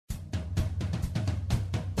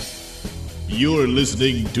You're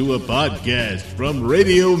listening to a podcast from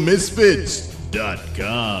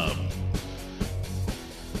RadioMisfits.com.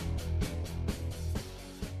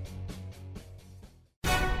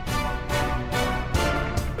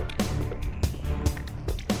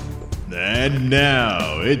 And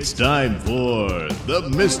now it's time for the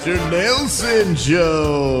Mr. Nailsin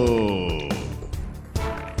Show.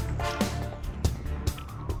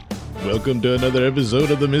 Welcome to another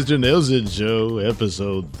episode of the Mr. Nailsin Show,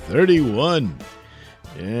 episode 31.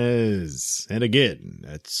 Yes, and again,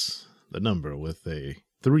 that's the number with a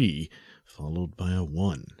 3 followed by a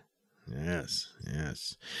 1. Yes.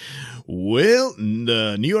 Well,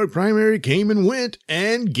 the New York primary came and went,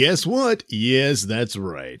 and guess what? Yes, that's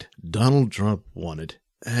right. Donald Trump won it,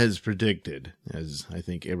 as predicted, as I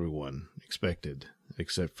think everyone expected,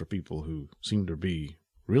 except for people who seem to be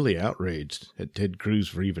really outraged at Ted Cruz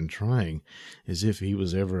for even trying, as if he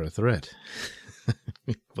was ever a threat.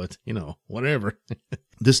 But, whatever.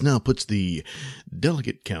 This now puts the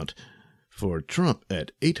delegate count for Trump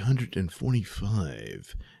at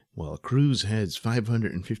 845. While Cruz has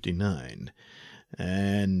 559,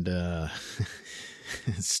 and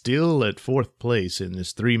still at fourth place in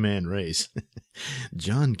this three-man race,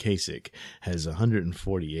 John Kasich has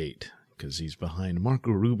 148, because he's behind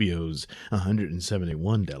Marco Rubio's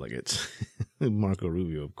 171 delegates. Marco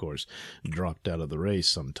Rubio, of course, dropped out of the race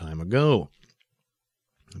some time ago.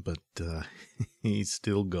 But he's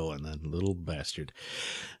still going, that little bastard.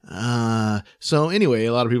 So anyway,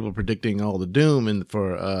 a lot of people are predicting all the doom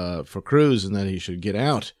for Cruz and that he should get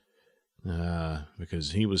out,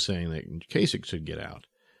 because he was saying that Kasich should get out.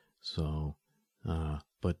 So,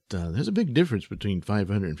 but there's a big difference between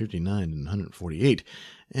 559 and 148.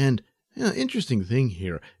 And interesting thing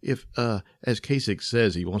here, if as Kasich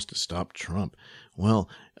says, he wants to stop Trump. Well,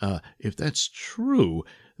 if that's true,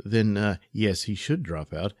 then yes, he should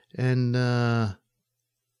drop out and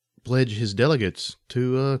pledge his delegates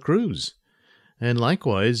to Cruz. And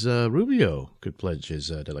likewise, Rubio could pledge his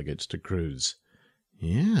delegates to Cruz.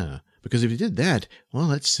 Yeah, because if he did that, well,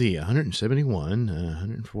 let's see, 171,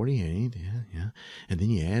 148, yeah. And then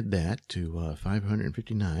you add that to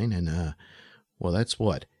 559, and, well, that's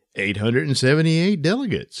what? 878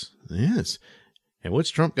 delegates. Yes. And what's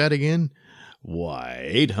Trump got again? Why,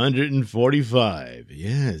 845.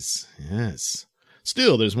 Yes.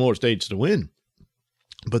 Still, there's more states to win.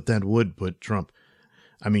 But that would put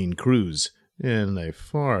Cruz, in a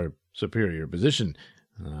far superior position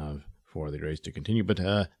for the race to continue. But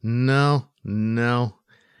no.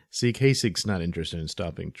 See, Kasich's not interested in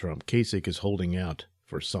stopping Trump. Kasich is holding out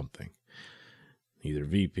for something. Either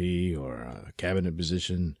VP or a cabinet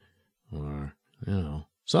position or,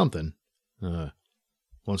 something.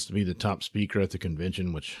 Wants to be the top speaker at the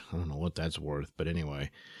convention, which I don't know what that's worth, but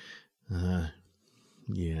anyway.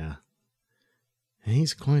 Yeah.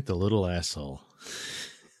 He's quite the little asshole.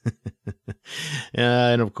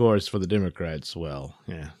 And of course, for the Democrats, well,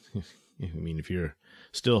 yeah. I mean, if you're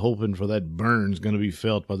still hoping for that burn's going to be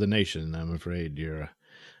felt by the nation, I'm afraid you're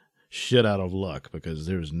shit out of luck, because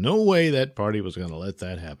there's no way that party was going to let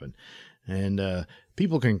that happen. And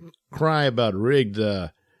people can cry about rigged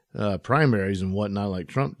primaries and whatnot like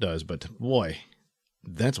Trump does, but boy,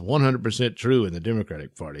 that's 100% true in the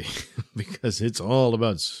Democratic Party, because it's all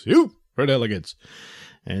about soup for delegates.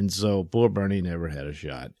 And so poor Bernie never had a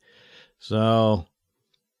shot. So,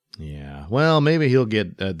 yeah, well, maybe he'll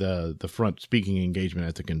get the front speaking engagement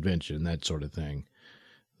at the convention, that sort of thing.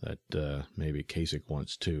 That maybe Kasich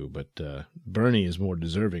wants too, but Bernie is more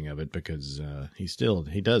deserving of it, because he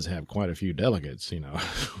does have quite a few delegates,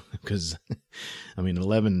 because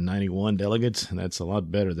 1191 delegates, and that's a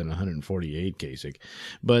lot better than 148 Kasich.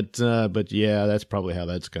 But yeah, that's probably how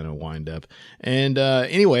that's going to wind up. And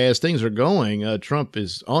anyway, as things are going, Trump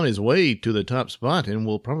is on his way to the top spot and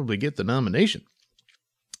will probably get the nomination,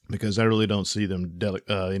 because I really don't see them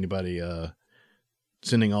anybody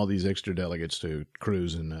sending all these extra delegates to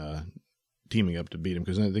Cruz and teaming up to beat him,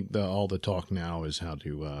 because I think all the talk now is how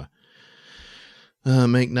to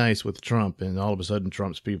make nice with Trump, and all of a sudden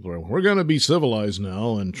Trump's people we're going to be civilized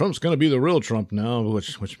now, and Trump's going to be the real Trump now,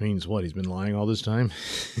 which means what? He's been lying all this time?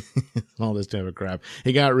 All this type of crap.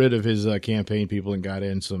 He got rid of his campaign people and got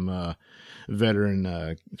in some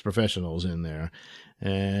veteran professionals in there,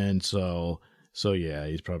 and so yeah,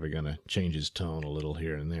 he's probably going to change his tone a little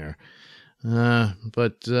here and there.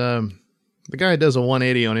 But the guy does a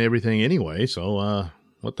 180 on everything anyway, so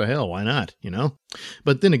what the hell, why not,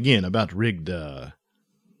 But then again, about rigged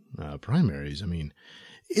primaries,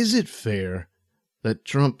 is it fair that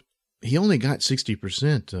Trump, he only got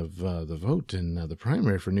 60% of the vote in the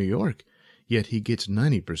primary for New York, yet he gets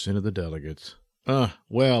 90% of the delegates?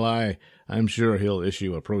 Well, I'm sure he'll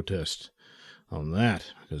issue a protest on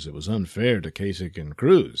that, because it was unfair to Kasich and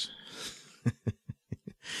Cruz.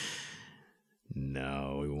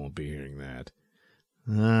 No, we won't be hearing that.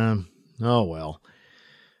 Oh well.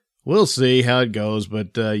 We'll see how it goes,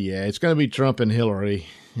 but yeah, it's going to be Trump and Hillary,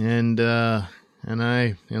 and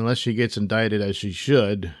unless she gets indicted, as she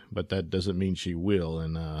should, but that doesn't mean she will,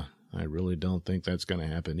 and I really don't think that's going to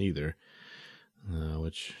happen either,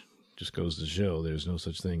 which just goes to show there's no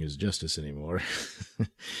such thing as justice anymore.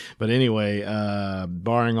 But anyway,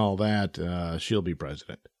 barring all that, she'll be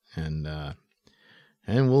president, and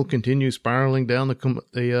we'll continue spiraling down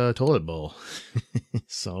the toilet bowl.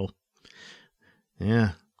 So,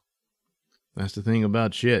 yeah. That's the thing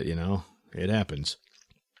about shit, It happens.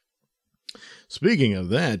 Speaking of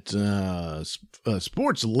that,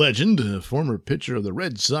 sports legend, former pitcher of the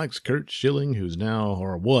Red Sox, Curt Schilling, who's now,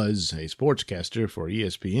 or was, a sportscaster for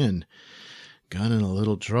ESPN, got in a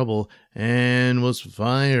little trouble and was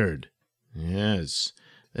fired. Yes.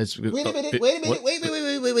 Wait a minute,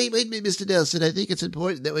 Mr. Nailsin. I think it's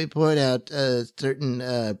important that we point out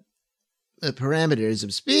certain parameters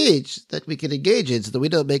of speech that we can engage in so that we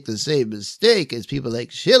don't make the same mistake as people like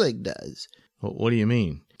Schilling does. What do you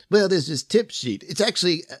mean? Well, there's this tip sheet. It's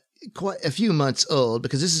actually quite a few months old,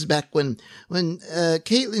 because this is back when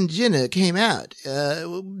Caitlyn Jenner came out,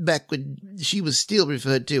 back when she was still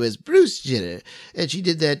referred to as Bruce Jenner, and she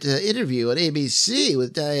did that interview on ABC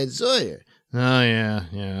with Diane Sawyer. Oh,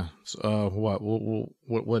 yeah. So,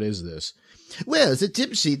 what is this? Well, it's a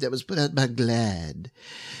tip sheet that was put out by GLAAD.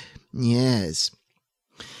 Yes.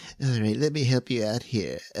 All right, let me help you out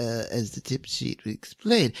here, as the tip sheet would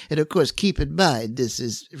explain. And of course, keep in mind, this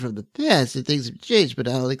is from the past and things have changed, but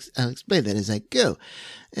I'll explain that as I go.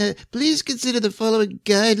 Please consider the following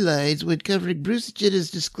guidelines when covering Bruce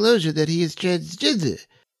Jenner's disclosure that he is transgender.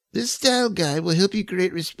 This style guide will help you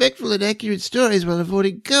create respectful and accurate stories while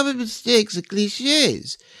avoiding common mistakes and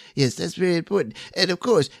cliches. Yes, that's very important. And of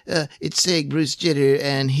course, it's saying Bruce Jenner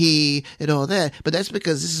and he and all that, but that's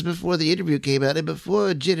because this is before the interview came out and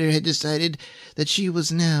before Jenner had decided that she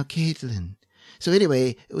was now Caitlyn. So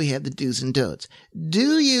anyway, we have the do's and don'ts.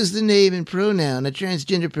 Do use the name and pronoun a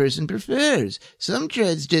transgender person prefers. Some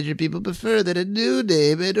transgender people prefer that a new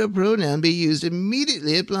name and or pronoun be used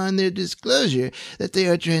immediately upon their disclosure that they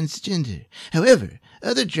are transgender. However,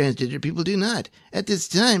 other transgender people do not. At this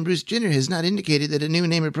time, Bruce Jenner has not indicated that a new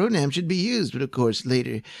name or pronoun should be used, but of course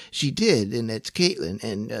later she did, and that's Caitlyn,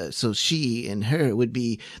 and so she and her would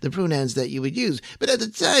be the pronouns that you would use. But at the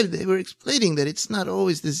time, they were explaining that it's not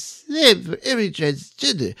always the same for every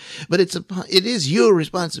transgender, but it is your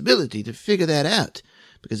responsibility to figure that out,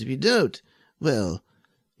 because if you don't, well,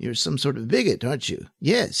 you're some sort of bigot, aren't you?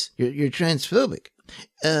 Yes, you're transphobic.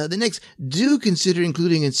 The next, do consider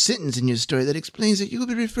including a sentence in your story that explains that you will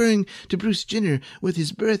be referring to Bruce Jenner with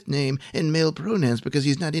his birth name and male pronouns because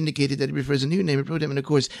he's not indicated that he prefers a new name or pronoun, and of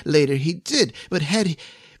course, later he did. But had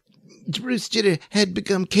Bruce Jenner had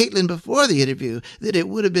become Caitlyn before the interview, then it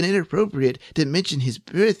would have been inappropriate to mention his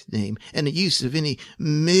birth name and the use of any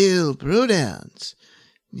male pronouns.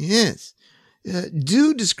 Yes.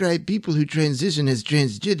 Do describe people who transition as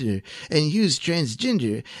transgender and use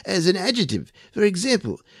transgender as an adjective. For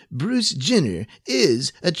example, Bruce Jenner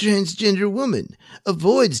is a transgender woman.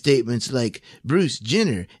 Avoid statements like Bruce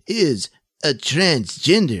Jenner is a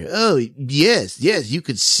transgender. Oh, yes, you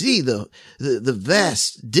could see the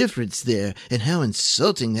vast difference there and how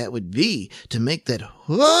insulting that would be to make that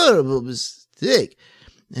horrible mistake.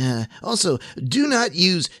 Also, do not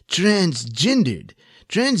use transgendered.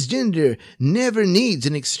 Transgender never needs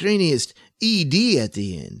an extraneous ED at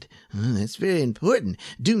the end. That's very important.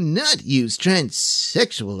 Do not use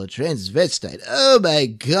transsexual or transvestite. Oh my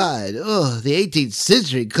God. Oh, the 18th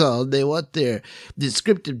century called. They want their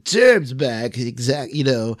descriptive terms back.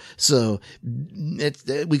 So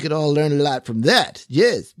we could all learn a lot from that.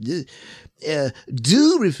 Yes.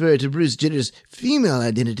 Do refer to Bruce Jenner's female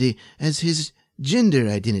identity as his gender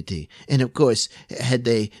identity. And of course, had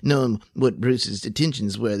they known what Bruce's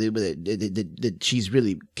intentions were, that she's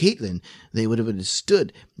really Caitlyn, they would have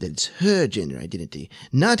understood that it's her gender identity,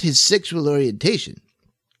 not his sexual orientation.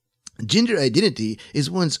 Gender identity is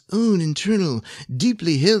one's own internal,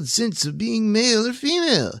 deeply held sense of being male or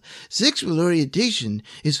female. Sexual orientation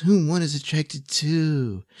is whom one is attracted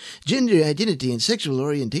to. Gender identity and sexual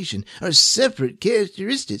orientation are separate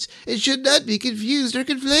characteristics and should not be confused or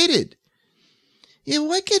conflated. Yeah,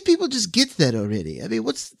 why can't people just get that already? I mean,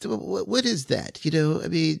 what is that?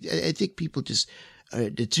 I think people just are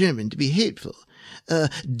determined to be hateful.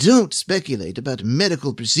 Don't speculate about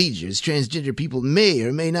medical procedures transgender people may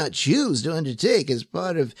or may not choose to undertake as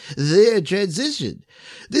part of their transition.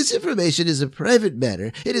 This information is a private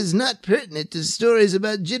matter. It is not pertinent to stories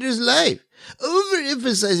about gender's life.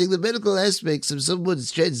 Overemphasizing the medical aspects of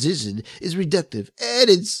someone's transition is reductive and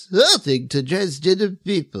insulting to transgender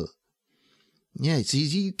people. Yeah, see,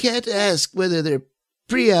 you can't ask whether they're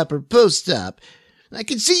pre-op or post-op. I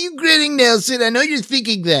can see you grinning, Nailsin. I know you're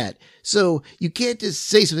thinking that. So you can't just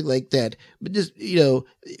say something like that, but just, you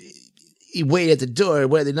wait at the door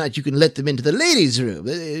whether or not you can let them into the ladies'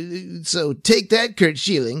 room. So take that, Curt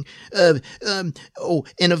Schilling. And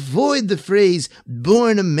avoid the phrase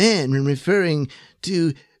born a man when referring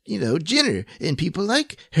to, Jenner and people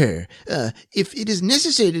like her. If it is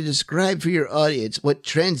necessary to describe for your audience what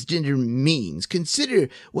transgender means, consider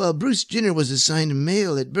while Bruce Jenner was assigned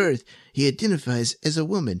male at birth, he identifies as a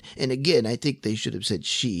woman. And again, I think they should have said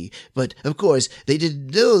she. But, of course, they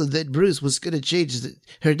didn't know that Bruce was going to change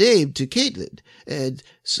her name to Caitlin. And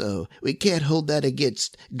so we can't hold that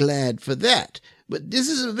against Glad for that. But this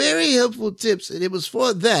is a very helpful tips, and it was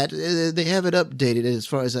for that. They haven't updated it as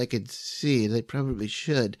far as I can see. They probably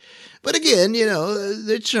should. But again,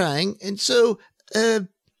 they're trying. And so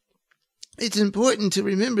it's important to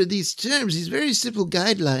remember these terms, these very simple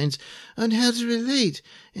guidelines on how to relate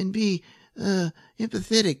and be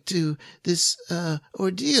empathetic to this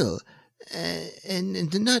ordeal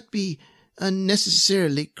and to not be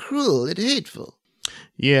unnecessarily cruel and hateful.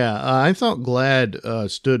 Yeah, I thought GLAD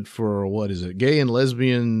stood for, Gay and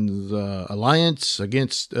Lesbians Alliance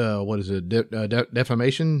Against,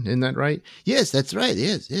 defamation? Isn't that right? Yes, that's right.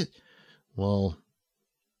 Yes. Well,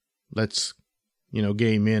 that's,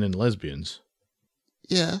 gay men and lesbians.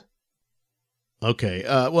 Yeah. Okay,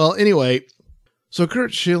 well, anyway, so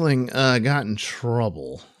Curt Schilling got in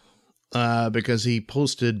trouble because he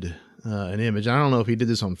posted an image. I don't know if he did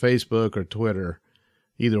this on Facebook or Twitter.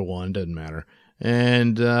 Either one, doesn't matter.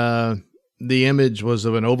 And the image was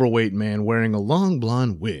of an overweight man wearing a long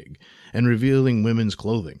blonde wig and revealing women's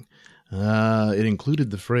clothing. It included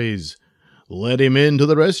the phrase, "Let him into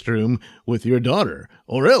the restroom with your daughter,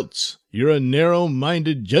 or else you're a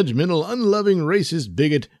narrow-minded, judgmental, unloving, racist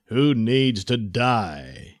bigot who needs to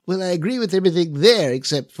die." Well, I agree with everything there,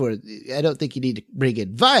 except for I don't think you need to bring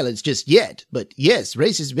in violence just yet. But yes,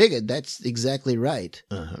 racist bigot, that's exactly right.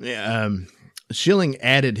 Schilling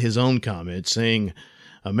added his own comment, saying,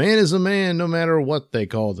 "A man is a man no matter what they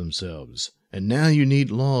call themselves. And now you need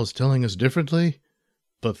laws telling us differently?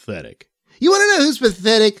 Pathetic." You want to know who's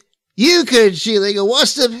pathetic? You, Curt Schilling, a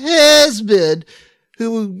washed-up has-been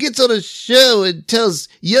who gets on a show and tells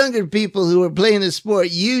younger people who are playing the sport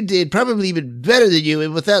you did probably even better than you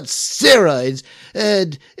and without steroids.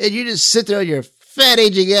 And you just sit there on your fat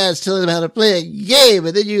aging ass telling them how to play a game,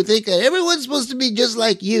 and then you think that everyone's supposed to be just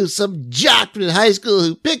like you, some jock in high school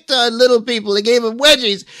who picked on little people and gave them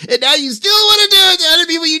wedgies, and now you still want to do it to other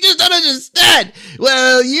people you just don't understand.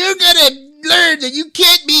 Well, you're gonna learn that you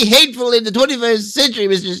can't be hateful in the 21st century,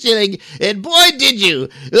 Mr. Schilling, and boy did you.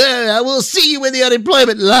 I will see you in the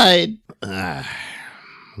unemployment line.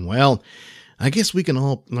 Well, I guess we can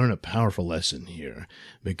all learn a powerful lesson here,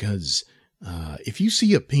 because if you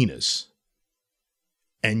see a penis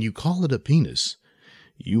and you call it a penis,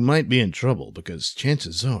 you might be in trouble, because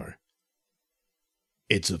chances are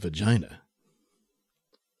it's a vagina,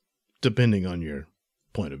 depending on your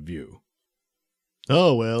point of view.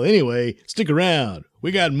 Oh, well, anyway, stick around.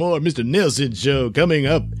 We got more Mr. Nailsin Show coming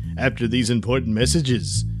up after these important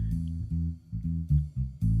messages.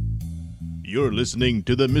 You're listening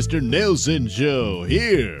to the Mr. Nailsin Show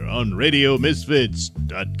here on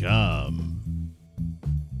RadioMisfits.com.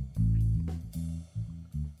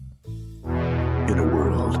 In a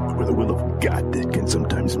world where the will of God can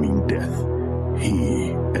sometimes mean death,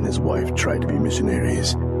 he and his wife tried to be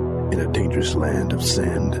missionaries in a dangerous land of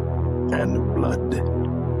sand and blood.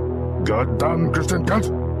 Goddamn Christian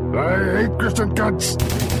cunt! I hate Christian cunts!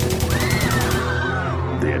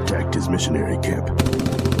 They attacked his missionary camp.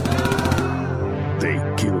 They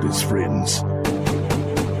killed his friends.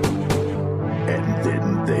 And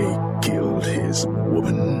then they killed his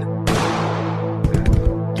woman.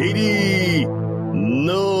 Katie!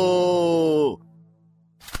 No!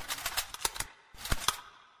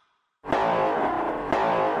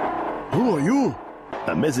 Who are you?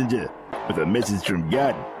 A messenger with a message from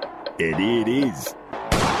God. And it is.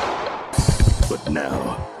 But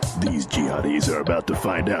now, these jihadis are about to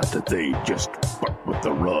find out that they just fucked with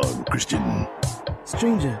the wrong Christian.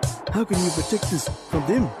 Stranger, how can you protect us from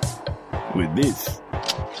them? With this,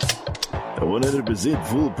 a 100%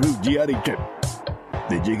 foolproof jihadi trip.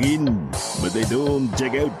 They check in, but they don't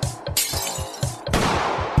check out.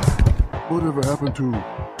 Whatever happened to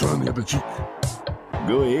turn the other cheek?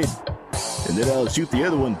 Go ahead, and then I'll shoot the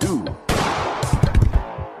other one too.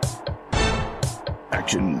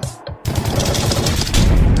 Action.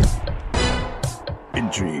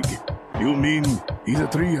 Intrigue. You mean he's a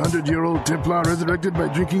 300-year-old Templar resurrected by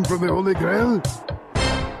drinking from the Holy Grail?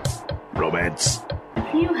 Romance.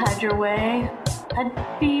 If you had your way,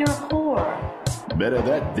 I'd be your whore. Better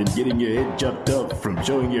that than getting your head chopped off from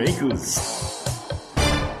showing your ankles.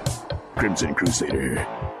 Crimson Crusader.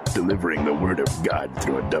 Delivering the word of God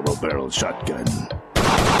through a double-barrel shotgun.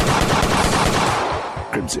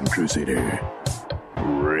 Crimson Crusader.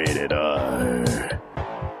 Rated R.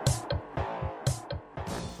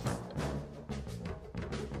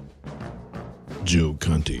 Joe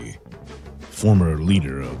Conti, former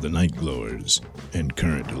leader of the Night Glowers and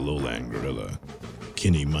current lowland guerrilla.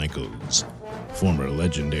 Kenny Michaels, former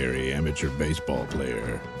legendary amateur baseball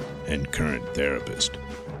player and current therapist.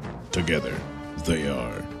 Together, they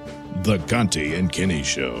are The Conti and Kenny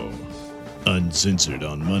Show. Uncensored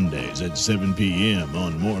on Mondays at 7 p.m.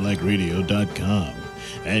 on morelikeradio.com.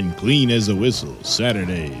 And clean as a whistle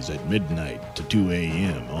Saturdays at midnight to 2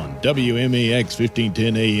 a.m. on WMAX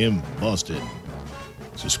 1510 a.m. Boston.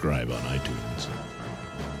 Subscribe on iTunes.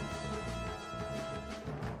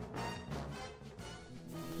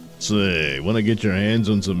 Say, want to get your hands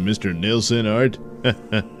on some Mr. Nailsin art?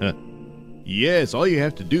 Yes, all you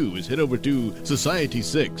have to do is head over to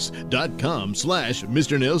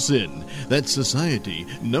society6.com/Mr. Nailsin. That's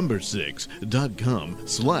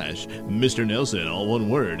society6.com/Mr. Nailsin. All one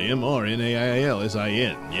word,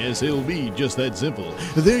 MRNAILSIN. Yes, it'll be just that simple.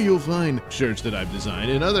 There you'll find shirts that I've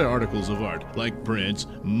designed and other articles of art, like prints,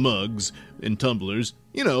 mugs, and tumblers.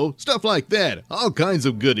 You know, stuff like that. All kinds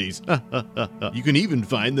of goodies. You can even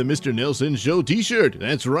find the Mr. Nailsin Show t-shirt.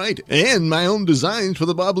 That's right. And my own designs for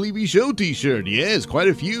the Bob Levy Show t-shirt. Yes, quite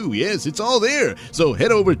a few. Yes, it's all there. So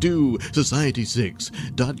head over to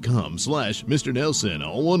society6.com/Mr. Nailsin.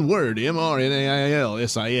 All one word,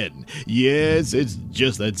 MRNAILSIN. Yes, it's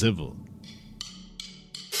just that simple.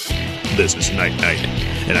 This is Night Night,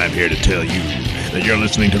 and I'm here to tell you that you're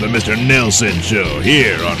listening to the Mr. Nailsin Show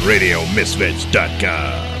here on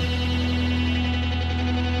RadioMisfits.com.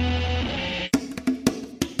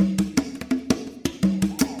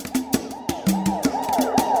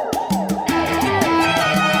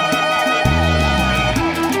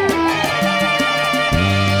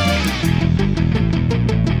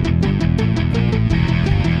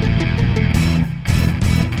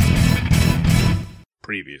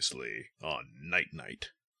 Previously on Night Night.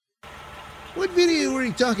 What video were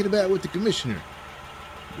you talking about with the commissioner?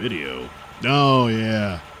 Video? Oh,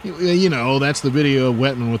 yeah. You know, that's the video of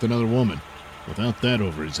Wetman with another woman. Without that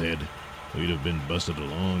over his head, we'd have been busted a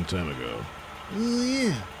long time ago. Oh,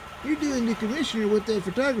 yeah. You're doing the commissioner what that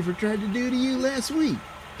photographer tried to do to you last week.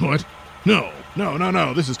 What? No.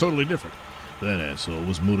 This is totally different. That asshole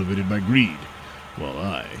was motivated by greed, while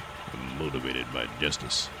I am motivated by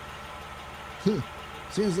justice. Huh.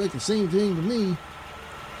 Sounds like the same thing to me.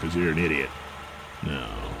 'Cause you're an idiot. Now,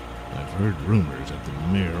 I've heard rumors that the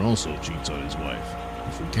mayor also cheats on his wife.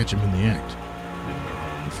 If we catch him in the act, then we're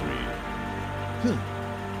home free. Huh.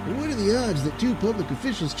 But what are the odds that two public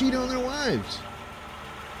officials cheat on their wives?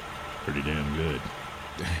 Pretty damn good.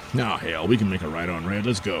 Now, hell, we can make a right on red.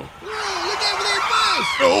 Let's go. Whoa, look out for that bus!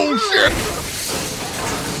 Oh,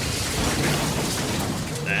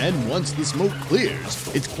 shit! And once the smoke clears,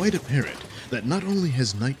 it's quite apparent that not only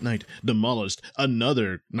has Night Night demolished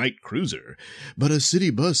another night cruiser, but a city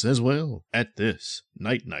bus as well. At this,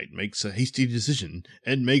 Night Night makes a hasty decision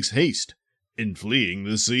and makes haste in fleeing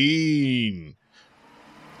the scene.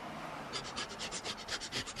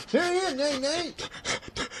 Hurry up, Night Night!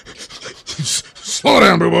 Slow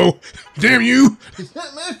down, Boo-Boo! Damn you! It's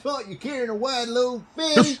not my fault you're carrying a wide load,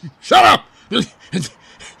 Fanny. Shut up!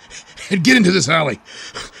 And get into this alley.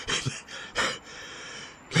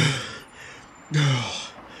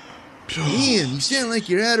 Ian, you sound like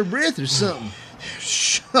you're out of breath or something.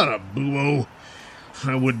 Shut up, Boo-O.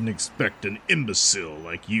 I wouldn't expect an imbecile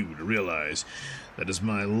like you to realize that as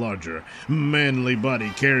my larger, manly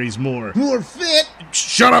body carries more fit.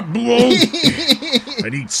 Shut up, Boo-O! I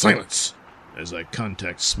need silence as I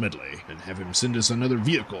contact Smedley and have him send us another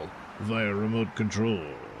vehicle via remote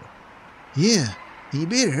control. Yeah, you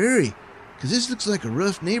better hurry, 'cause this looks like a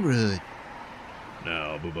rough neighborhood.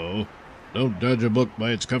 Now, Boo-Bo, don't judge a book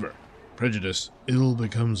by its cover. Prejudice ill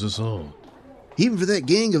becomes us all. Even for that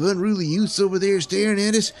gang of unruly youths over there staring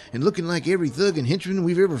at us and looking like every thug and henchman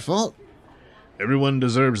we've ever fought? Everyone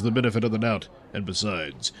deserves the benefit of the doubt, and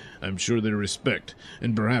besides, I'm sure they respect,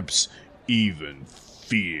 and perhaps even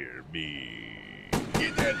fear me.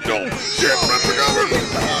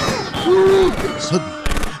 Suddenly,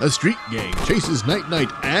 a street gang chases Night Night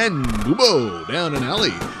and Boobo down an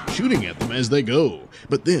alley, shooting at them as they go.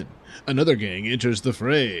 But then, another gang enters the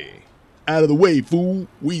fray. Out of the way, fool!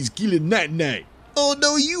 We's killing Night Night. Oh,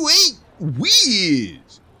 no, you ain't. We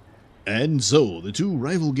is. And so the two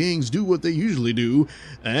rival gangs do what they usually do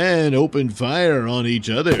and open fire on each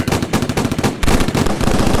other.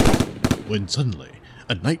 When suddenly,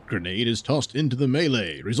 a night grenade is tossed into the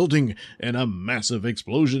melee, resulting in a massive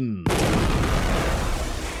explosion.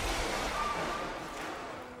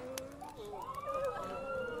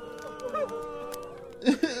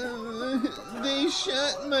 They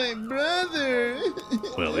shot my brother.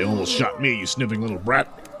 Well, they almost shot me, you sniffing little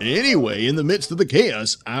brat. Anyway, in the midst of the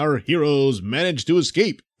chaos, our heroes manage to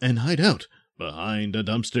escape and hide out behind a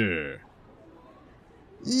dumpster.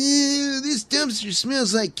 Ew, this dumpster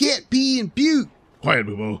smells like cat pee and puke. Quiet,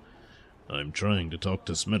 Boobo. I'm trying to talk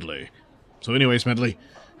to Smedley. So anyway, Smedley,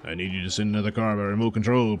 I need you to send another car by remote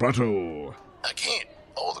control, pronto. I can't.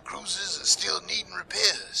 All the cruisers are still needing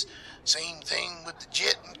repairs. Same thing with the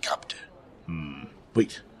jet and copter.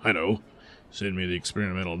 Wait, I know. Send me the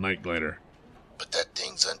experimental night glider. But that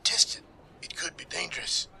thing's untested. It could be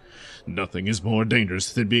dangerous. Nothing is more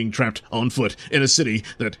dangerous than being trapped on foot in a city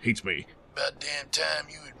that hates me. About damn time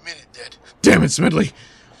you admitted that. Damn it, Smedley!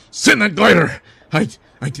 Send that glider! I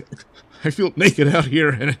feel naked out here,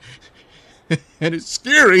 and it's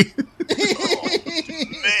scary. Man,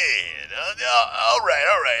 all right.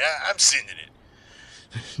 I'm sending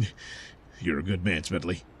it. You're a good man,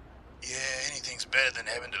 Smedley. Yeah, anything's better than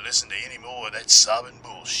having to listen to any more of that sobbing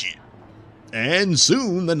bullshit. And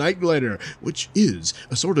soon the night glider, which is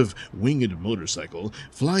a sort of winged motorcycle,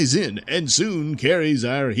 flies in and soon carries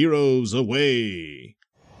our heroes away.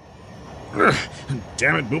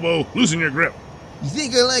 Damn it, Boobo, loosen your grip. You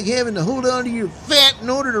think I like having to hold on to your fat in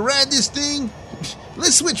order to ride this thing?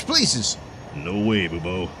 Let's switch places. No way,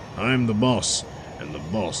 Boobo. I'm the boss, and the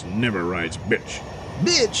boss never rides bitch.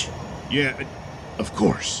 Bitch? Yeah, of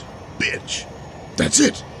course. Bitch. That's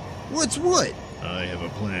it. What's what? I have a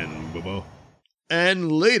plan, Boobo.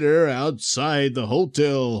 And later, outside the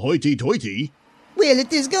hotel hoity-toity... Well, if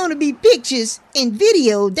there's gonna be pictures and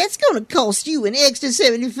video, that's gonna cost you an extra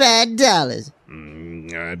 $75.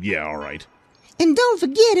 Yeah, all right. And don't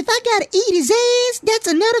forget, if I gotta eat his ass, that's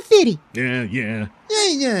another 50. Yeah.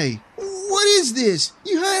 Hey, what is this?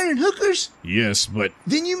 You hiring hookers? Yes, but...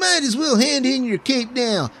 Then you might as well hand in your cape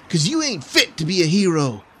now, 'cause you ain't fit to be a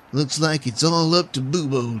hero. Looks like it's all up to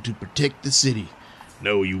Boobo to protect the city.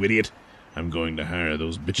 No, you idiot. I'm going to hire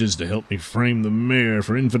those bitches to help me frame the mayor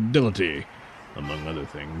for infidelity, among other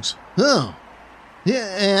things. Oh.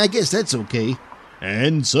 Yeah, I guess that's okay.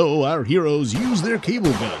 And so our heroes use their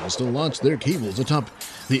cable guns to launch their cables atop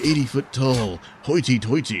the 80-foot-tall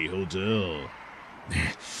hoity-toity hotel.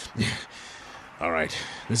 All right,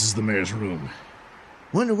 this is the mayor's room.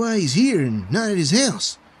 Wonder why he's here and not at his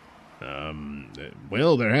house.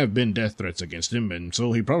 Well, there have been death threats against him, and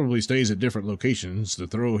so he probably stays at different locations to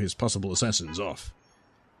throw his possible assassins off.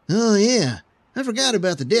 Oh, yeah. I forgot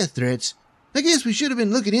about the death threats. I guess we should have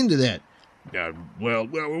been looking into that. Well,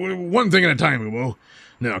 one thing at a time, Ubo.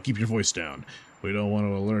 Now, keep your voice down. We don't want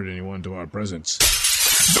to alert anyone to our presence.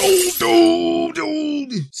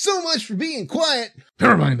 So much for being quiet.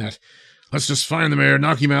 Never mind that. Let's just find the mayor,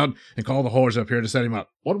 knock him out, and call the whores up here to set him up.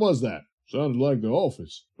 What was that? Sounded like the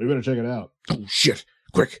office. We better check it out. Oh, shit.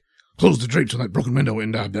 Quick. Close the drapes on that broken window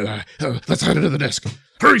and let's hide under the desk.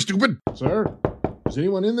 Hurry, stupid. Sir? Is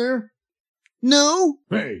anyone in there? No.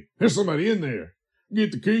 Hey, there's somebody in there.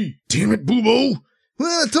 Get the key. Damn it, Boobo.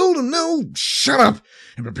 Well, I told him no. Shut up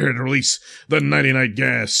and prepare to release the nighty-night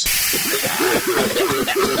gas.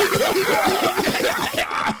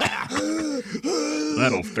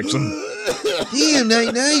 That'll fix him. Damn,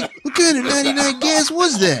 Night-Night. What kind of nighty-night gas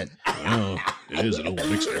was that? Oh, it is an old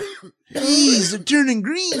mixer. Jeez, they're turning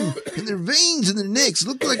green, and their veins in their necks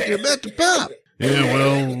look like they're about to pop. Yeah,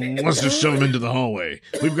 well, let's just shove them into the hallway.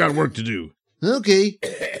 We've got work to do. Okay.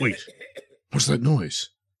 Wait, what's that noise?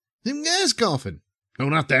 Them guys coughing. No,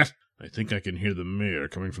 not that. I think I can hear the mayor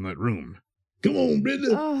coming from that room. Come on,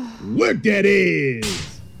 brother. Work that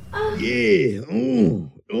ass. Yeah.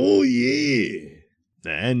 Oh, yeah.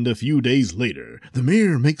 And a few days later, the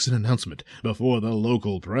mayor makes an announcement before the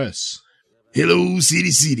local press. Hello,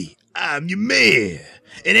 city. I'm your mayor.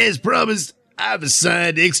 And as promised, I've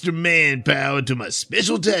assigned extra manpower to my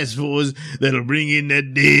special task force that'll bring in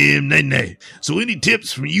that damn night-night. So any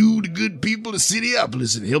tips from you, the good people of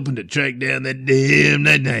Cityopolis, in helping to track down that damn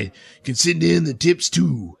night-night, can send in the tips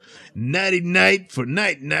to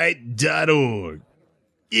nightnight.org.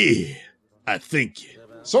 Yeah, I thank you.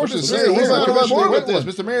 Sources say he's not comfortable with this.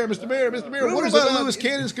 Mr. Mayor, what about Lewis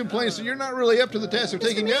Cannon's complaints that you're not really up to the task of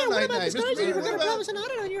taking down night-night? Mr. Mayor, We're going to promise an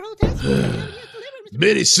audit on your whole task force.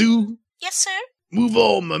 Betty Sue? Yes, sir? Move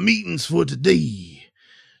all my meetings for today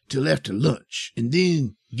till after lunch, and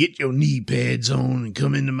then get your knee pads on and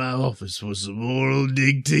come into my office for some oral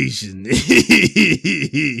dictation. Yeah.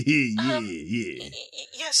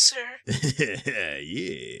 Yes, sir.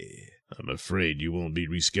 Yeah. I'm afraid you won't be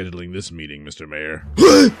rescheduling this meeting, Mr. Mayor.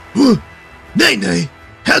 What? Nay,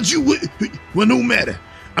 how'd you... Well, no matter.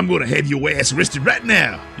 I'm gonna have your ass arrested right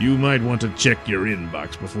now. You might want to check your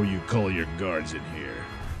inbox before you call your guards in here.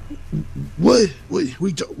 What?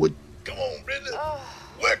 Come on, Brenda.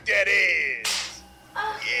 Work that ass.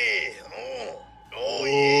 Yeah.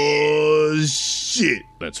 Oh, shit.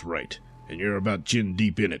 That's right. And you're about chin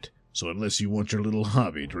deep in it. So unless you want your little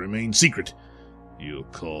hobby to remain secret, you'll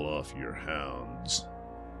call off your hounds.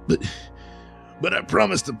 But I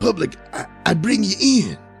promised the public I'd bring you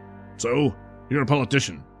in. So, you're a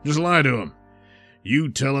politician. Just lie to them. You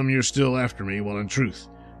tell them you're still after me, while in truth,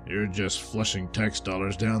 you're just flushing tax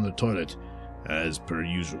dollars down the toilet, as per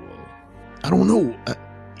usual. I don't know.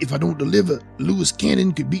 If I don't deliver, Lewis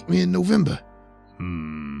Cannon could beat me in November.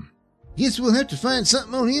 Guess we'll have to find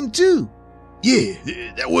something on him, too. Yeah,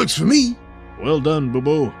 that works for me. Well done,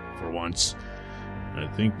 Boo-Boo, for once. I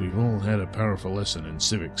think we've all had a powerful lesson in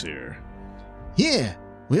civics here. Yeah,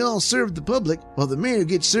 we all serve the public while the mayor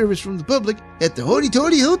gets service from the public at the Hoity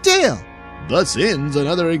Toity Hotel. Thus ends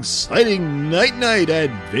another exciting night-night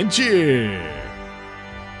adventure.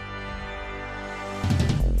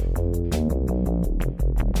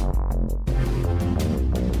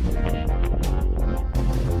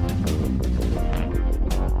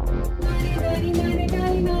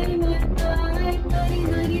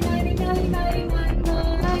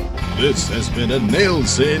 This has been a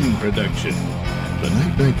Nailsin production. The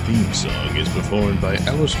Night-Night theme song is performed by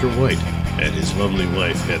Alistair White and his lovely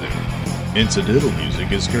wife, Heather. Incidental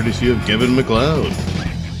music is courtesy of Kevin MacLeod.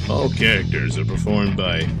 All characters are performed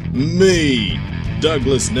by me,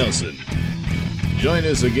 Douglas Nelson. Join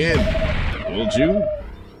us again, won't you?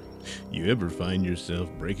 You ever find yourself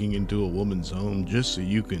breaking into a woman's home just so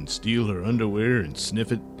you can steal her underwear and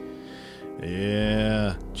sniff it?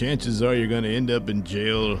 Yeah, chances are you're going to end up in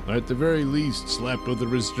jail, or at the very least slapped with a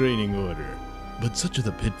restraining order. But such are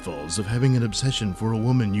the pitfalls of having an obsession for a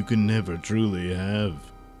woman you can never truly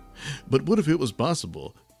have. But what if it was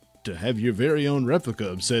possible to have your very own replica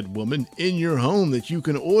of said woman in your home that you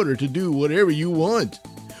can order to do whatever you want?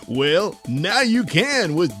 Well, now you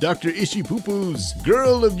can with Dr. Ishipupu's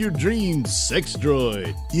Girl of Your Dreams sex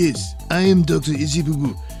droid. Yes, I am Dr.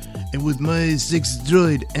 Ishipupu. And with my sex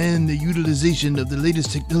droid and the utilization of the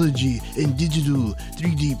latest technology in digital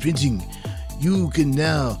 3D printing, you can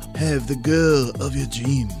now have the girl of your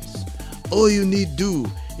dreams. All you need do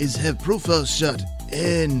is have profile shot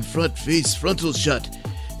and front face frontal shot,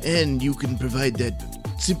 and you can provide that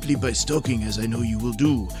simply by stalking, as I know you will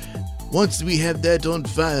do. Once we have that on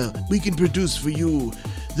file, we can produce for you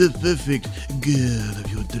the perfect girl of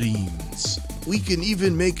your dreams. We can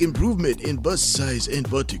even make improvement in bust size and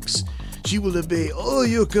buttocks. She will obey all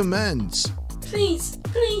your commands. Please,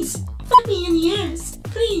 fuck me in the ass.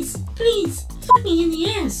 Please, fuck me in the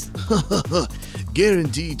ass.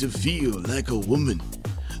 Guaranteed to feel like a woman.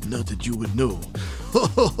 Not that you would know.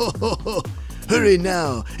 Hurry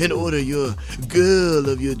now and order your girl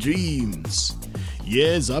of your dreams.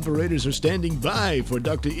 Yes, operators are standing by for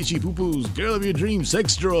Dr. Ishipupu's Girl of Your Dreams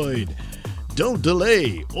sex droid. Don't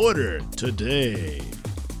delay. Order today.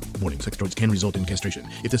 Warning, sex droids can result in castration.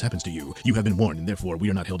 If this happens to you, you have been warned, and therefore we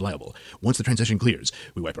are not held liable. Once the transaction clears,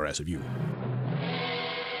 we wipe our ass of you.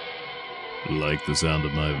 Like the sound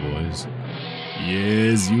of my voice?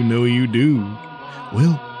 Yes, you know you do.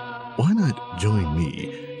 Well, why not join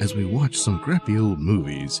me as we watch some crappy old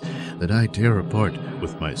movies that I tear apart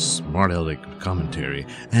with my smart aleck commentary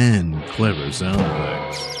and clever sound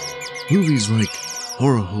effects? Movies like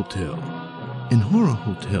Horror Hotel. In Horror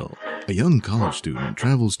Hotel, a young college student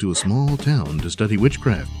travels to a small town to study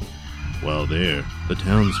witchcraft. While there, the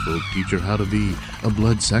townsfolk teach her how to be a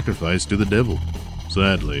blood sacrifice to the devil.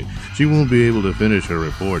 Sadly, she won't be able to finish her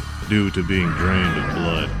report due to being drained of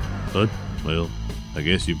blood. But, well, I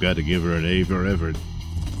guess you've got to give her an A for effort.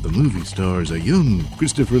 The movie stars a young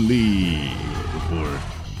Christopher Lee before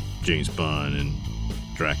James Bond and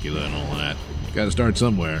Dracula and all that. Gotta start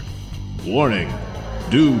somewhere. Warning.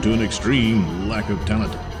 Due to an extreme lack of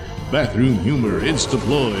talent, bathroom humor is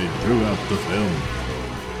deployed throughout the film.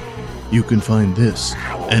 You can find this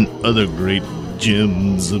and other great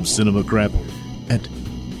gems of cinema crap at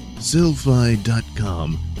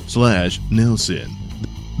Sellfy.com/Nailsin.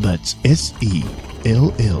 That's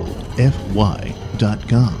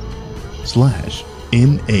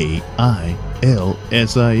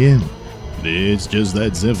SELLFY.com/NAILSIN. It's just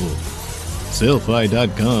that simple.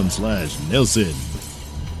 Sellfy.com/Nailsin.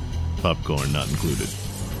 Popcorn not included.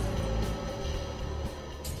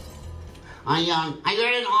 I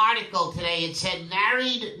read an article today. It said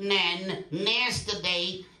married men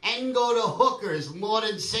masturbate and go to hookers more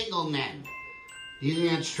than single men. Do you think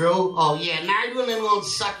that's true? Oh, yeah, married women won't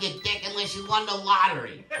suck your dick unless you won the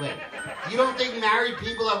lottery. Wait, you don't think married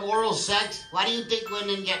people have oral sex? Why do you think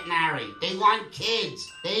women get married? They want kids.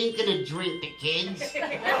 They ain't gonna drink the kids.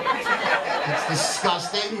 It's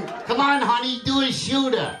disgusting. Come on, honey, do a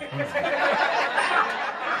shooter.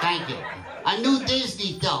 Thank you. A new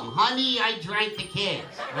Disney film. Honey, I Drank the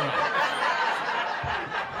Kids. All right.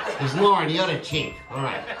 There's Lauren, the other chick. All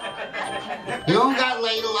right. You don't got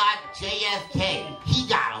laid a lot, JFK. He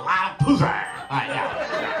got a lot of pussy. All right, now.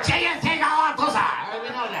 JFK got a lot of pussy. All right, we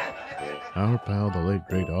know that. Our pal, the late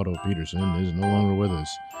great Otto Peterson, is no longer with us,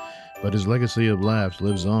 but his legacy of laughs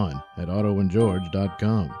lives on at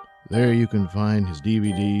OttoandGeorge.com. There you can find his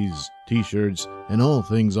DVDs, t-shirts, and all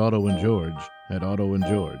things Otto and George at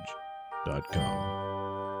OttoandGeorge.com.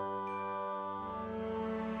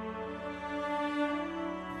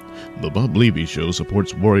 The Bob Levy Show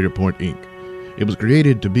supports Warrior Point, Inc. It was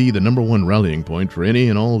created to be the #1 rallying point for any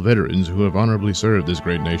and all veterans who have honorably served this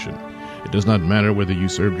great nation. It does not matter whether you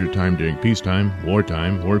served your time during peacetime,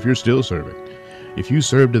 wartime, or if you're still serving. If you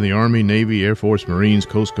served in the Army, Navy, Air Force, Marines,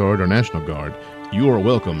 Coast Guard, or National Guard, you are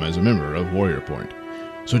welcome as a member of Warrior Point.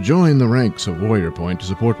 So join the ranks of Warrior Point to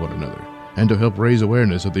support one another and to help raise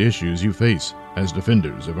awareness of the issues you face as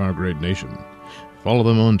defenders of our great nation. Follow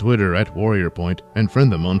them on Twitter at Warrior Point and friend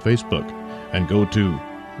them on Facebook. And go to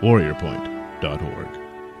warriorpoint.org.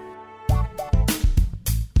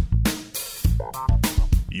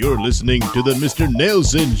 You're listening to the Mr.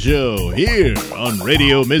 Nailsin Show here on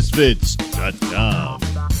RadioMisfits.com.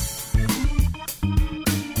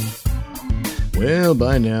 Well,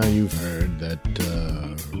 by now you've heard that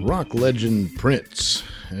rock legend Prince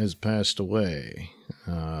has passed away.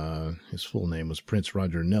 His full name was Prince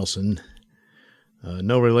Roger Nelson.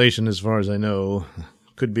 No relation as far as I know.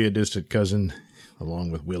 Could be a distant cousin,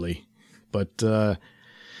 along with Willie. But,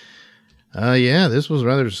 yeah, this was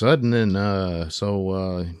rather sudden, and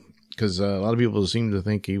because a lot of people seem to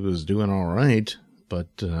think he was doing all right,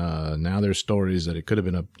 but now there's stories that it could have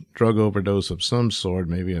been a drug overdose of some sort,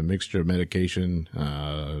 maybe a mixture of medication.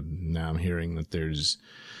 Now I'm hearing that he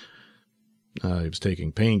was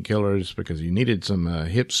taking painkillers because he needed some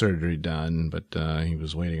hip surgery done, but he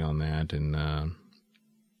was waiting on that, and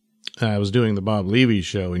I was doing the Bob Levy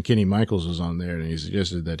Show, and Kenny Michaels was on there, and he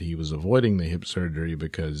suggested that he was avoiding the hip surgery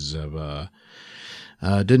because of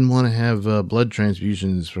didn't want to have blood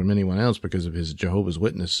transfusions from anyone else because of his Jehovah's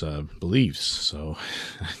Witness beliefs. So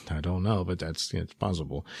I don't know, but it's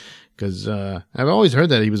possible, because I've always heard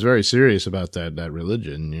that he was very serious about that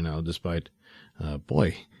religion. Despite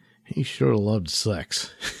boy, he sure loved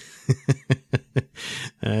sex.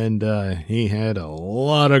 And he had a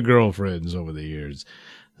lot of girlfriends over the years.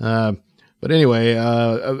 But anyway,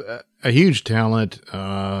 a huge talent.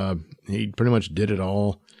 He pretty much did it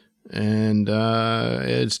all. And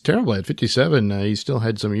it's terrible. At 57, he still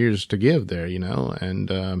had some years to give there,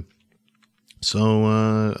 and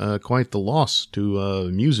so quite the loss to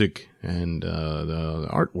music and the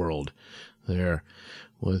art world there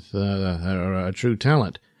with a true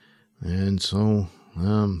talent. And so,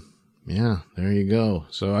 yeah, there you go.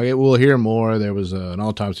 So we'll hear more. There was an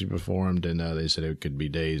autopsy performed, and they said it could be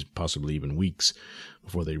days, possibly even weeks,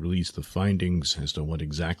 before they release the findings as to what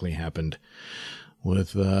exactly happened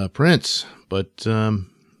with Prince. But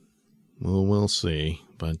we'll see.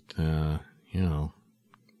 But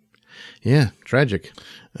yeah, tragic.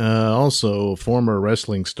 Also, former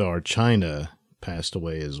wrestling star Chyna passed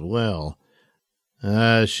away as well.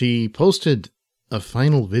 She posted a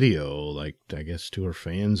final video, I guess to her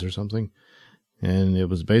fans or something, and it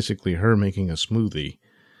was basically her making a smoothie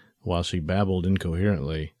while she babbled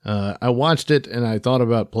incoherently. I watched it and I thought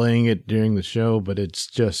about playing it during the show, but it's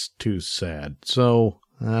just too sad. So,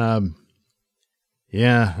 yeah,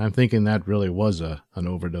 I'm thinking that really was an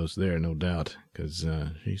overdose there, no doubt, because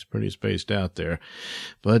she's pretty spaced out there.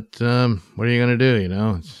 But what are you going to do,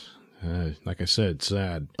 Like I said,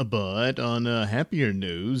 sad. But on happier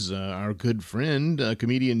news, our good friend,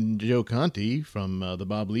 comedian Joe Conti from the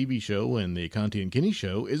Bob Levy Show and the Conti and Kenny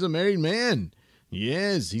Show is a married man.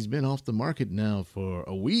 Yes, he's been off the market now for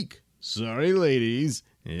a week. Sorry, ladies.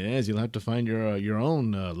 Yes, you'll have to find your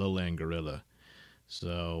own lowland gorilla.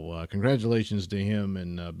 So congratulations to him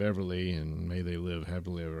and Beverly, and may they live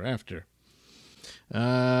happily ever after.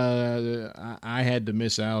 I had to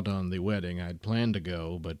miss out on the wedding. I'd planned to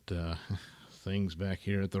go, but things back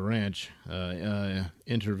here at the ranch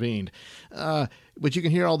intervened. But you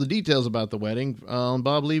can hear all the details about the wedding on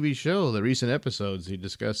Bob Levy's show, the recent episodes. He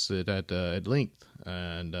discussed it at length,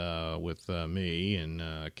 and with me and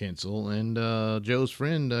Kensel and Joe's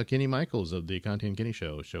friend Kenny Michaels of the Conti and Kenny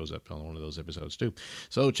Show shows up on one of those episodes too.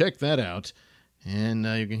 So check that out, and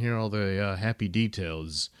you can hear all the happy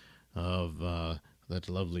details of that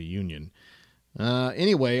lovely union.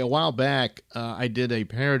 Anyway, a while back, I did a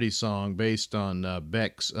parody song based on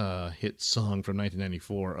Beck's hit song from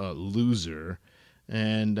 1994, Loser,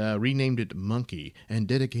 and renamed it Monkey and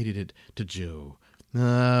dedicated it to Joe.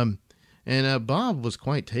 And Bob was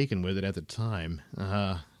quite taken with it at the time.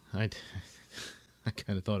 I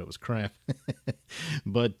kind of thought it was crap.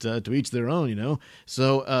 But to each their own, you know.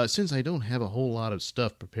 So since I don't have a whole lot of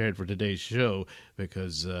stuff prepared for today's show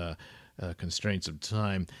because constraints of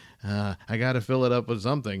time, I got to fill it up with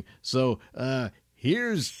something. So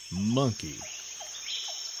here's Monkey.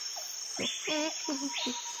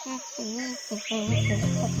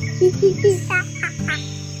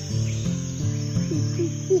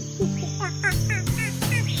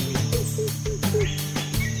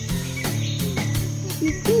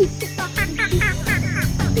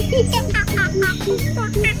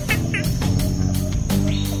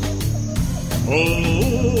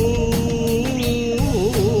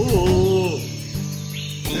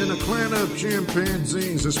 And a clan of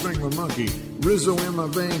chimpanzees to spank my monkey. Rizzo in my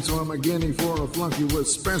veins, so I'm a guinea for a flunky with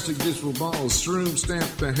spastic distal balls. Shroom stamp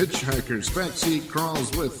the hitchhikers. Backseat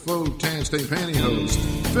crawls with faux tan stained pantyhose.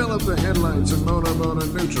 Fill up the headlights and motor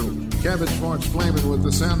neutral. Cabbage farts flaming with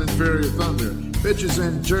the sound inferior thunder. Bitches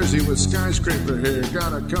in Jersey with skyscraper hair.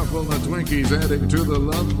 Got a couple of Twinkies adding to the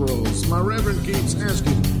love rolls. My reverend keeps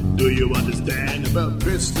asking, do you understand about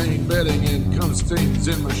piss stain bedding and cum stains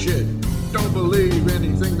in my shit? Don't believe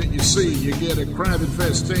anything that you see. You get a crab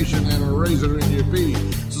infestation and a razor in your pee.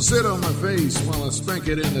 So sit on my face while I spank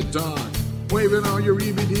it in the dark. Waving all your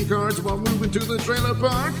EBD cards while moving to the trailer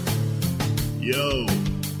park. Yo,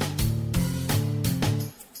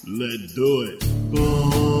 let's do it.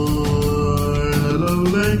 Boy, hello,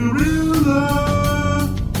 like gorilla.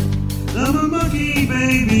 I'm a monkey,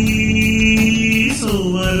 baby. So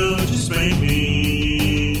why don't you spank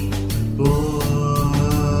me? Boy,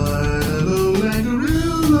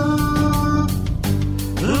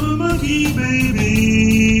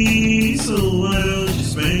 baby, so why don't you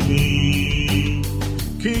spank me?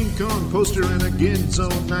 King Kong poster and a Ginzo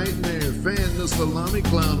nightmare. Fan the salami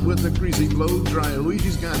clown with a greasy blow dryer.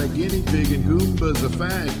 Luigi's got a guinea pig and Goomba's a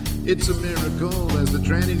fag. It's a miracle as the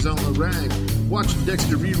tranny's on the rag. Watching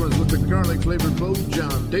Dexter reruns with the garlic flavored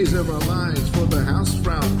blowjob. Days of our lives for the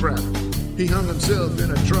housefrau crap. He hung himself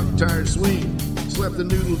in a truck tire swing. Slept the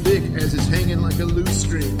noodle dick as it's hanging like a loose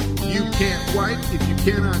string. You can't wipe if you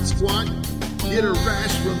cannot squat. Get a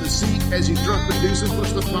rash from the seat as you drop the deuce and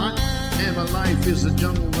push the pot. And my life is a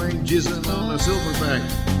jungle rain jizzing on a silverback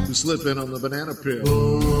who's slipping on the banana peel.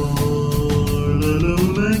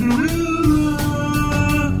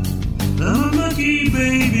 I'm a monkey,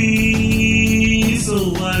 baby,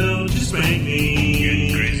 so why don't you spank me?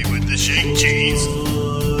 Getting crazy with the shake cheese.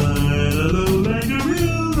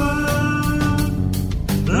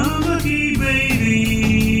 I'm a monkey,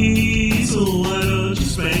 baby, so why don't you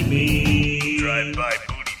spank me? Drive by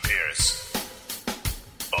Booty Pierce.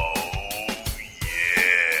 Oh,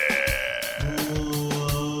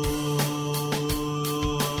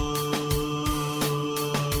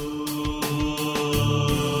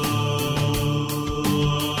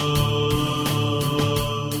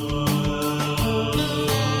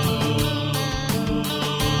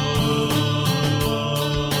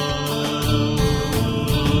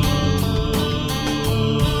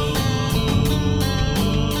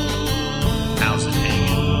 how's it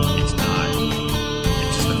hanging? It's not.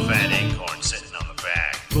 It's just a fat acorn sitting on the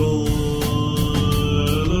back.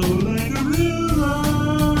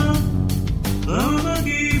 I'm a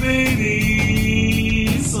monkey,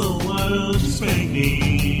 baby, so why don't you spank me?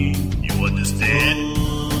 You understand?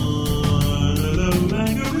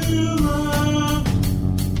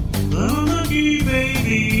 I'm a monkey,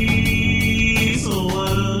 baby, so why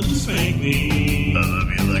don't you spank me? I love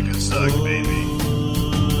you like a sock, baby.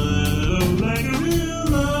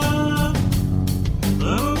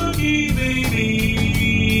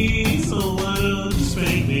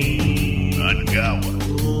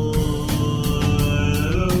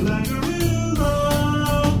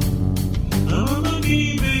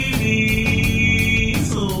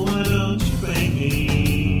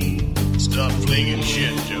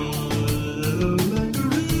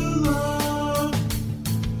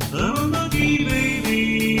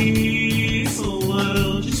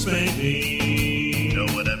 spank me. Know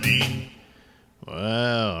what I mean?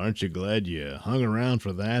 Well, aren't you glad you hung around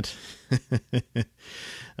for that?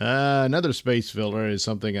 Another space filler is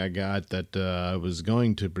something I got that I was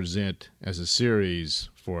going to present as a series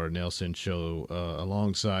for Nailsin Show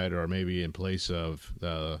alongside or maybe in place of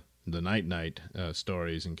the Night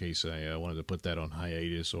stories, in case I wanted to put that on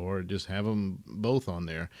hiatus or just have them both on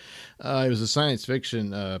there. It was a science fiction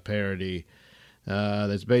parody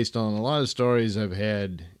that's based on a lot of stories I've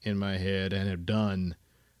had in my head and have done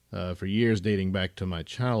for years, dating back to my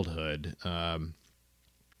childhood.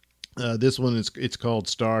 This one it's called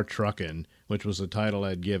Star Truckin', which was the title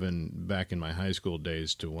I'd given back in my high school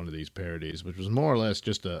days to one of these parodies, which was more or less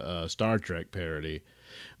just a Star Trek parody,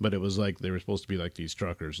 but it was like they were supposed to be like these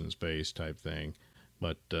truckers in space type thing.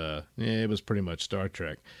 But it was pretty much Star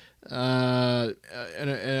Trek. And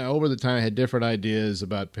over the time, I had different ideas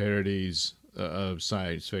about parodies of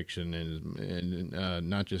science fiction and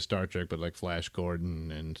not just Star Trek, but like Flash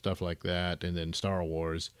Gordon and stuff like that, and then Star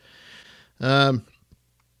Wars.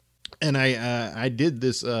 And I did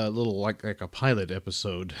this little like a pilot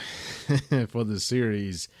episode for the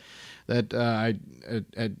series that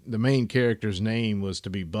the main character's name was to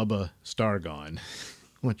be Bubba Stargone,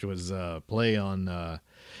 which was play on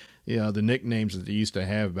the nicknames that they used to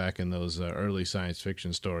have back in those early science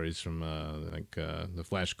fiction stories from the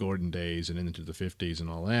Flash Gordon days and into the 50s and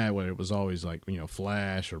all that, where it was always like,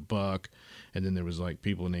 Flash or Buck, and then there was like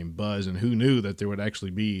people named Buzz, and who knew that there would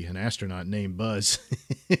actually be an astronaut named Buzz.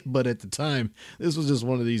 But at the time, this was just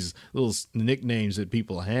one of these little nicknames that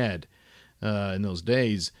people had in those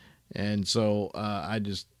days. And so I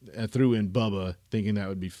threw in Bubba thinking that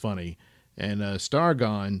would be funny. And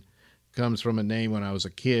Stargone comes from a name when I was a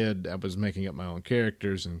kid. I was making up my own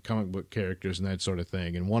characters and comic book characters and that sort of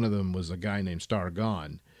thing. And one of them was a guy named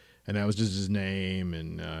Stargone. And that was just his name.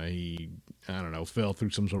 And he, fell through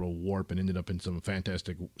some sort of warp and ended up in some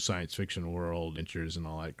fantastic science fiction world, adventures and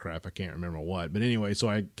all that crap. I can't remember what. But anyway, so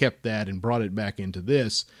I kept that and brought it back into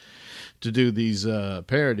this to do these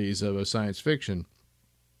parodies of a science fiction.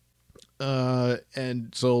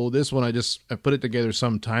 And so this one, I put it together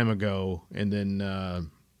some time ago and then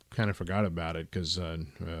kind of forgot about it because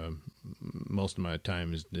most of my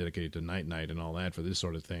time is dedicated to Night and all that for this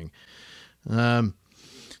sort of thing.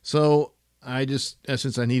 So I just,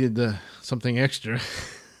 since I needed something extra,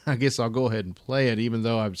 I guess I'll go ahead and play it, even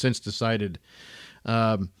though I've since decided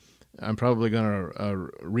I'm probably going to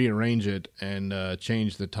rearrange it and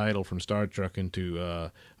change the title from Star Trek into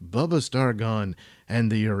Bubba Stargone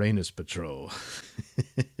and the Uranus Patrol.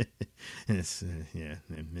 Yeah.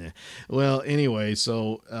 Well, anyway,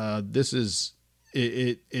 so this is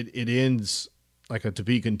it ends like a to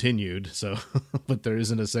be continued. So, but there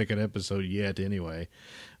isn't a second episode yet, anyway.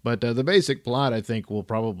 But the basic plot, I think, will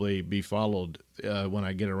probably be followed when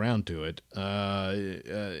I get around to it.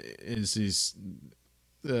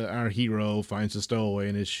 Our hero finds a stowaway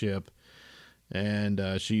in his ship, and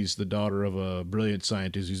she's the daughter of a brilliant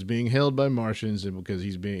scientist who's being held by Martians, and because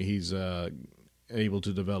he's able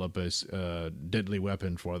to develop a deadly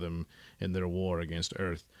weapon for them in their war against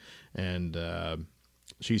Earth. And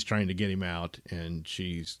she's trying to get him out, and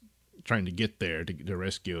she's trying to get there to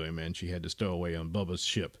rescue him, and she had to stow away on Bubba's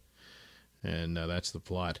ship. And that's the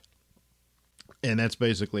plot. And that's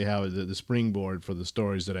basically how the springboard for the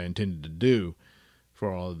stories that I intended to do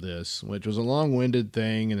for all of this, which was a long-winded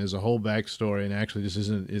thing, and there's a whole backstory, and actually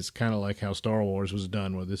it's kind of like how Star Wars was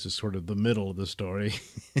done, where this is sort of the middle of the story.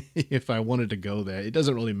 If I wanted to go that, it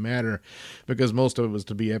doesn't really matter, because most of it was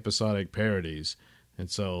to be episodic parodies, and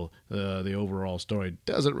so the overall story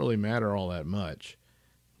doesn't really matter all that much.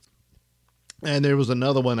 And there was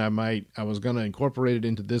another one I was going to incorporate it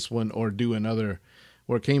into this one, or do another,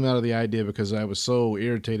 where it came out of the idea because I was so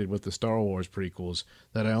irritated with the Star Wars prequels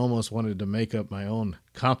that I almost wanted to make up my own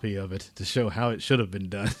copy of it to show how it should have been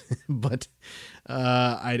done. But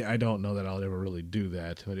I don't know that I'll ever really do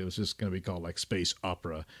that. But it was just going to be called like Space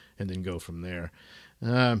Opera and then go from there.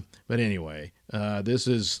 But anyway, this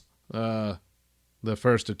is the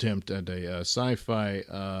first attempt at a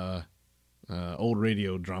sci-fi old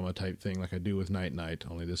radio drama type thing like I do with Night,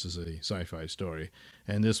 only this is a sci-fi story.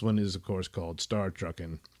 And this one is, of course, called Star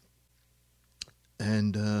Truckin'.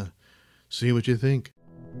 And see what you think.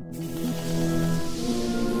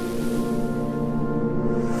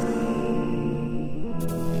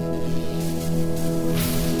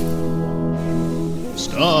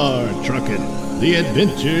 Star Truckin', The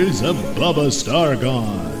Adventures of Bubba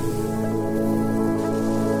Stargone.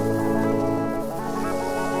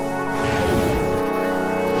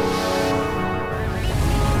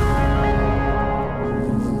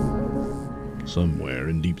 Somewhere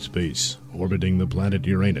in deep space, orbiting the planet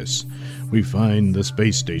Uranus, we find the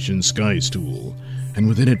space station Sky Stool, and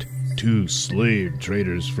within it, 2 slave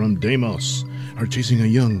traders from Deimos are chasing a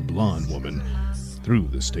young blonde woman through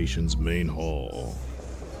the station's main hall.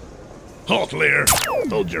 Halt, Lear!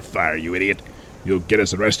 Hold your fire, you idiot. You'll get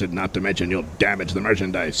us arrested, not to mention you'll damage the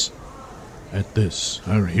merchandise. At this,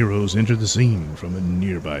 our heroes enter the scene from a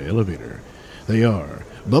nearby elevator. They are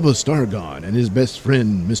Bubba Stargon and his best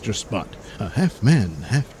friend, Mr. Spot, a half-man,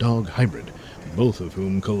 half-dog hybrid, both of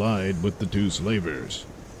whom collide with the 2 slavers.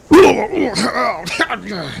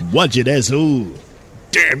 Watch it, asshole!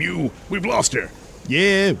 Damn you! We've lost her!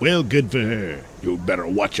 Yeah, well, good for her. You'd better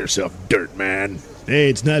watch yourself, dirt man.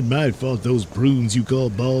 Hey, it's not my fault those prunes you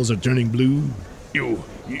call balls are turning blue. You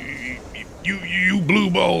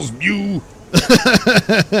blue balls, you!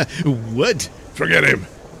 What? Forget him.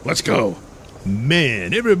 Let's go.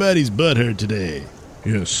 Man, everybody's butthurt today.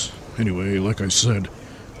 Yes. Anyway, like I said,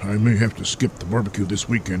 I may have to skip the barbecue this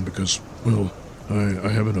weekend because, well, I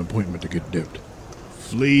have an appointment to get dipped.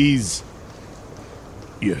 Fleas?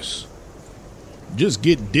 Yes. Just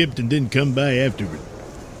get dipped and then come by afterward.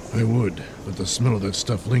 I would, but the smell of that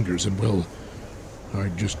stuff lingers and, well, I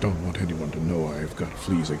just don't want anyone to know I've got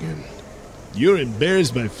fleas again. You're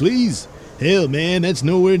embarrassed by fleas? Hell, man, that's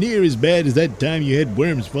nowhere near as bad as that time you had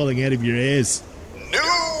worms falling out of your ass.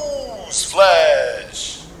 News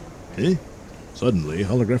flash! Huh? Suddenly,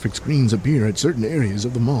 holographic screens appear at certain areas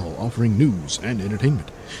of the mall, offering news and entertainment.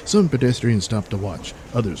 Some pedestrians stop to watch,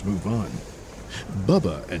 others move on.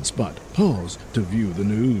 Bubba and Spot pause to view the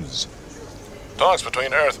news. Talks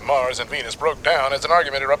between Earth, Mars, and Venus broke down as an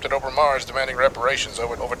argument erupted over Mars demanding reparations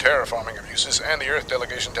over terraforming abuses and the Earth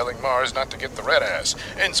delegation telling Mars not to get the red ass.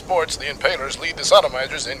 In sports, the Impalers lead the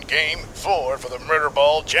Sodomizers in Game 4 for the Murder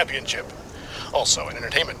Ball Championship. Also, in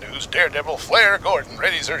entertainment news, Daredevil Flair Gordon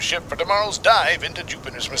readies her ship for tomorrow's dive into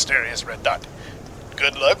Jupiter's mysterious red dot.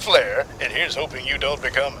 Good luck, Flair, and here's hoping you don't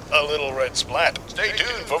become a little red splat. Stay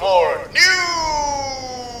tuned for more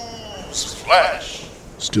News Flash.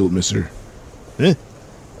 Still miss her? Huh?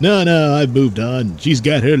 No, I've moved on. She's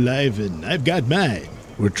got her life, and I've got mine.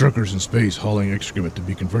 We're truckers in space hauling excrement to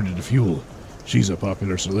be converted to fuel. She's a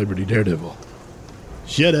popular celebrity daredevil.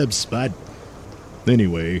 Shut up, Spot.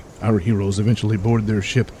 Anyway, our heroes eventually board their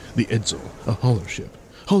ship, the Edsel, a hauler ship.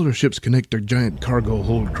 Hauler ships connect to giant cargo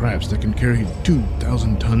hold crafts that can carry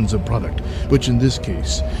 2,000 tons of product, which in this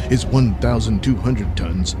case is 1,200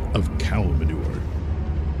 tons of cow manure.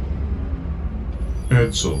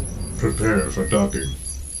 Edsel, prepare for docking.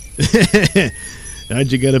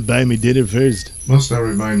 Aren't you gonna buy me dinner first? Must I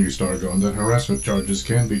remind you, Stargon, that harassment charges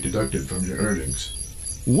can be deducted from your earnings.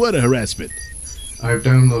 What a harassment? I've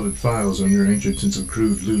downloaded files on your ancient sense of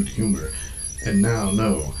crude lewd humor, and now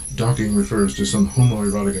know docking refers to some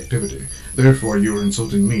homoerotic activity. Therefore, you are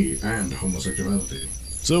insulting me and homosexuality.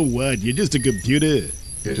 So what? You're just a computer.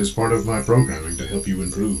 It is part of my programming to help you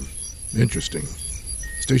improve. Interesting.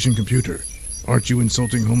 Station computer, aren't you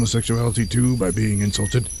insulting homosexuality too by being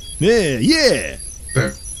insulted? Yeah.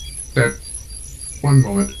 That. One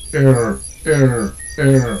moment. Error.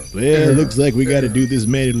 Well, looks like we gotta do this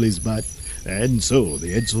manually, Spot. And so,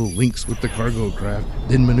 the Edsel links with the cargo craft,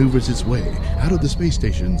 then maneuvers its way out of the space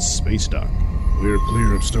station's space dock. We're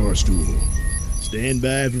clear of Star Stool. Stand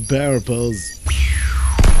by for power pulse.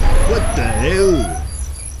 What the hell?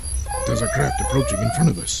 There's a craft approaching in front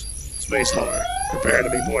of us. Space hauler, prepare to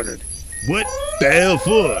be boarded. What the hell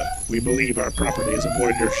for? We believe our property is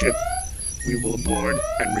aboard your ship. We will board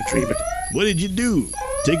and retrieve it. What did you do?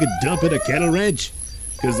 Take a dump at a cattle ranch?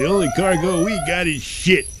 Because the only cargo we got is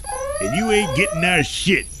shit. And you ain't getting our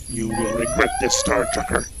shit. You will regret this, Star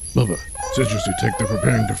Trucker. Bubba, scissors detect they're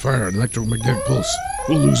preparing to fire an electromagnetic pulse.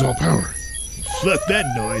 We'll lose all power. Fuck that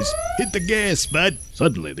noise. Hit the gas, Spud.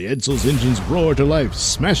 Suddenly, the Edsel's engines roar to life,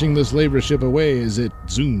 smashing the slaver ship away as it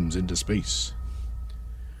zooms into space.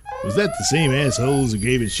 Was that the same assholes who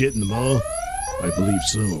gave it shit in the mall? I believe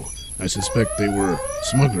so. I suspect they were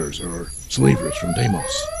smugglers or slavers from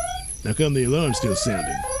Deimos. How come the alarm's still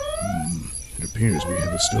sounding? It appears we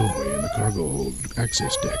have a stowaway in the cargo hold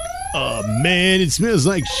access deck. Oh man, it smells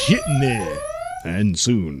like shit in there. And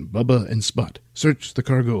soon, Bubba and Spot search the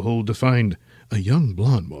cargo hold to find a young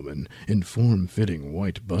blonde woman in form-fitting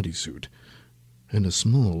white bodysuit and a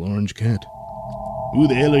small orange cat. Who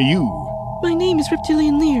the hell are you? My name is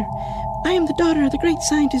Reptilian Lear. I am the daughter of the great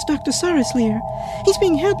scientist Dr. Saurus Lear. He's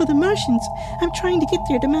being held by the Martians. I'm trying to get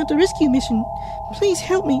there to mount a rescue mission. Please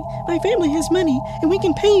help me. My family has money, and we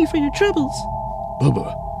can pay you for your troubles.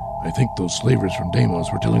 Bubba, I think those slavers from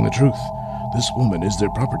Deimos were telling the truth. This woman is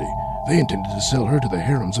their property. They intended to sell her to the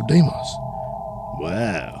harems of Deimos.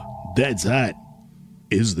 Wow. That's hot.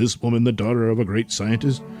 Is this woman the daughter of a great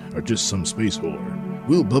scientist, or just some space whore?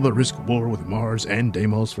 Will Bubba risk war with Mars and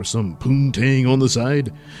Deimos for some poontang on the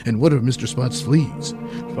side? And what are Mr. Spot's fleas?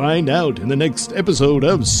 Find out in the next episode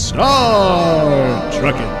of Star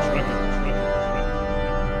Truckin'.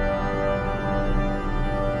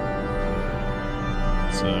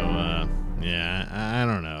 So, yeah, I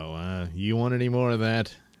don't know. You want any more of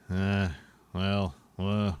that? Well,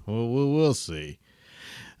 we'll see.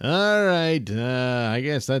 All right, I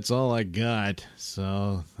guess that's all I got.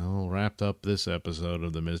 So I'll wrap up this episode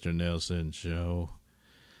of the Mr. Nailsin Show.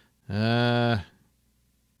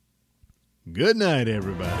 Good night,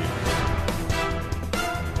 everybody.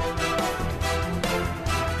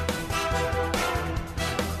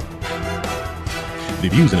 The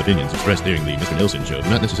views and opinions expressed during the Mr. Nailsin Show do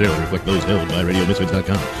not necessarily reflect those held by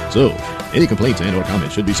RadioMisfits.com. So, any complaints and or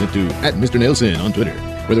comments should be sent to @MrNailsin on Twitter,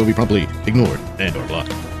 where they will be promptly ignored and or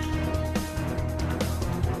blocked.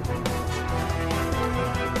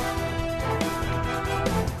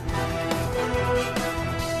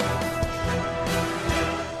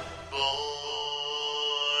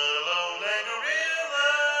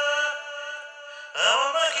 I'm a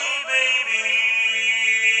monkey baby,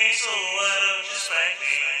 so why don't you spank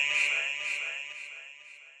me?